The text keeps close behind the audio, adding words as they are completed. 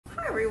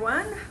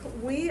everyone.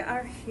 We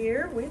are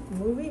here with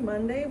Movie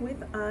Monday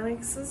with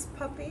Onyx's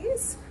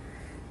puppies,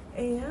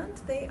 and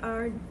they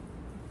are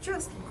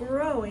just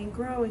growing.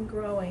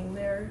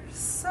 They're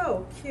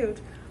so cute.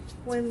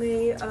 When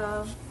they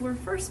were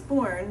first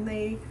born,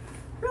 they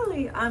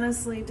really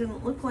honestly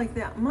didn't look like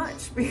that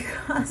much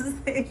because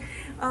they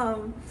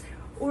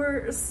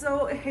were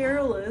so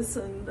hairless,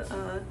 and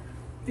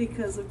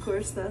because of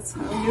course that's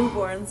how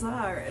newborns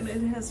are, and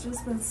it has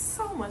just been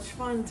so much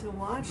fun to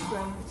watch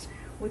them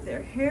with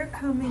their hair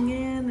coming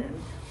in,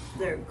 and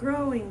they're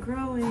growing,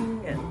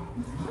 and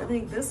I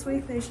think this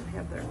week they should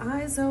have their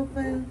eyes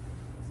open.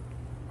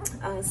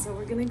 So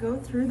we're gonna go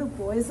through the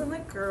boys and the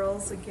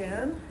girls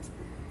again,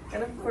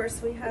 and of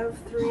course we have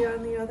 3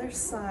 on the other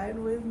side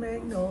with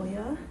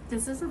Magnolia.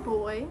 This is a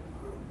boy.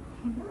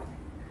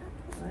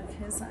 Look,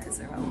 his eyes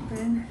are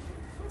open.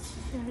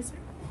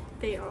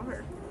 They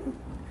are.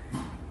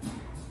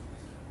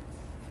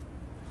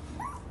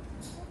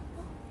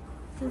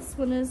 This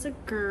one is a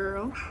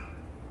girl.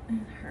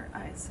 And her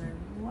eyes are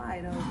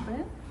wide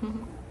open.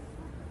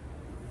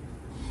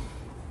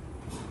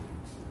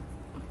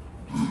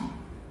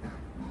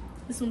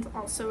 This one's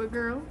also a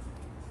girl.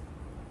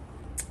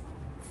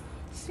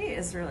 She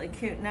is really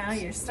cute. Now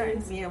you're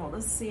starting to be able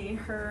to see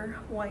her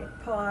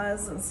white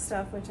paws and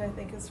stuff, which I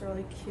think is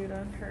really cute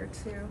on her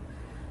too.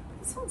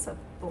 This one's a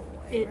boy,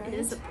 It right?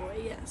 is a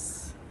boy,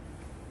 yes.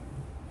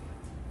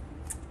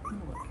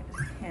 Look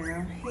at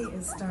him. He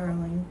is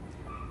darling.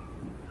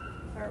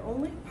 Our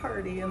only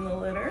party in the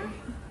litter.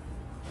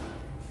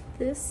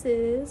 This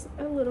is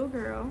a little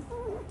girl.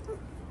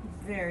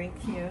 Very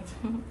cute.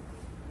 We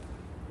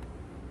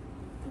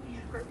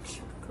have our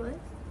chocolate.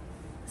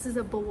 This is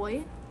a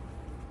boy.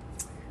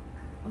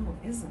 Oh,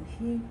 isn't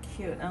he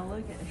cute? Now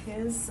look at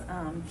his,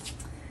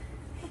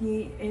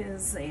 he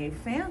is a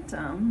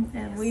phantom,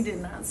 and we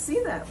did not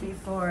see that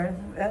before.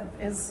 That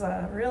is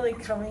really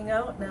coming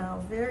out now.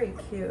 Very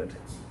cute.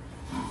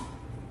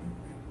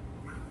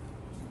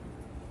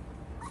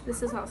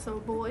 This is also a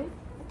boy.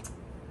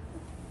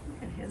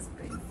 Look at his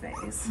big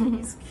face.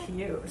 He's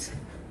cute.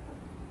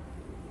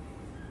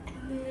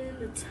 And then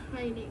the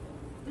tiny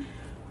one.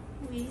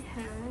 We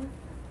have,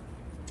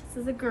 this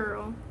is a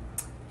girl.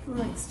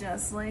 Looks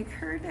just like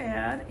her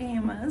dad,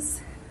 Amos.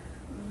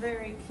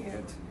 Very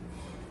cute.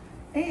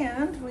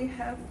 And we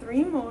have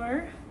 3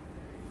 more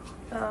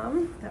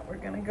that we're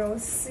gonna go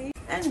see.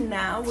 And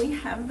now we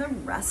have the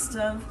rest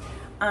of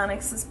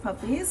Onyx's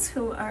puppies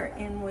who are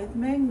in with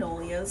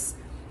Magnolia's,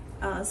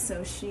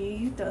 so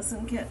she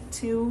doesn't get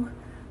too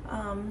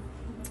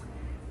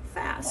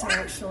fat,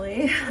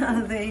 actually.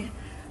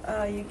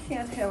 You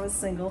can't have a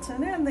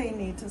singleton, and they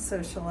need to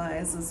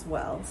socialize as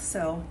well.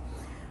 So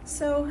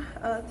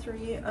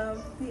 3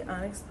 of the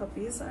Onyx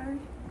puppies are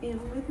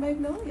in with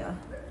Magnolia.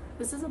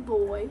 This is a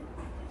boy.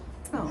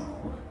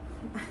 Oh.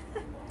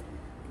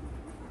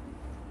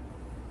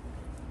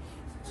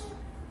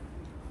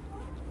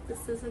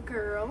 This is a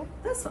girl.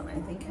 This one I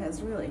think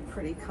has really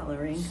pretty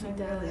coloring. I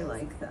really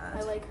like that.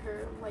 I like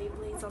her white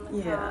lace on the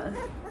top. Yeah.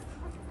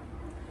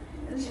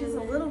 And she's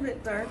a little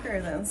bit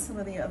darker than some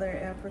of the other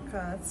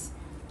apricots.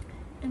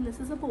 And this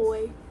is a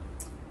boy.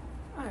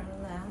 Our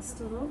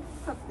last little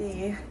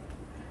puppy.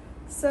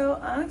 So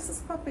Onyx's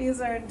puppies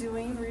are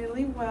doing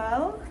really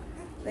well.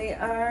 They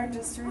are,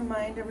 just to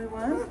remind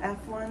everyone,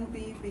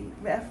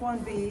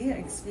 F1B,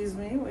 excuse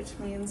me, which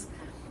means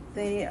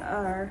they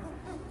are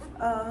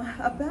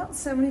about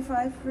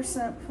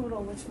 75%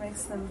 poodle, which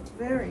makes them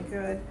very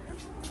good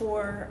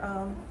for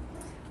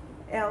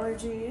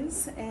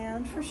allergies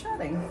and for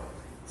shedding.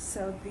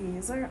 So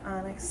these are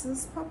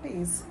Onyx's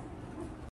puppies.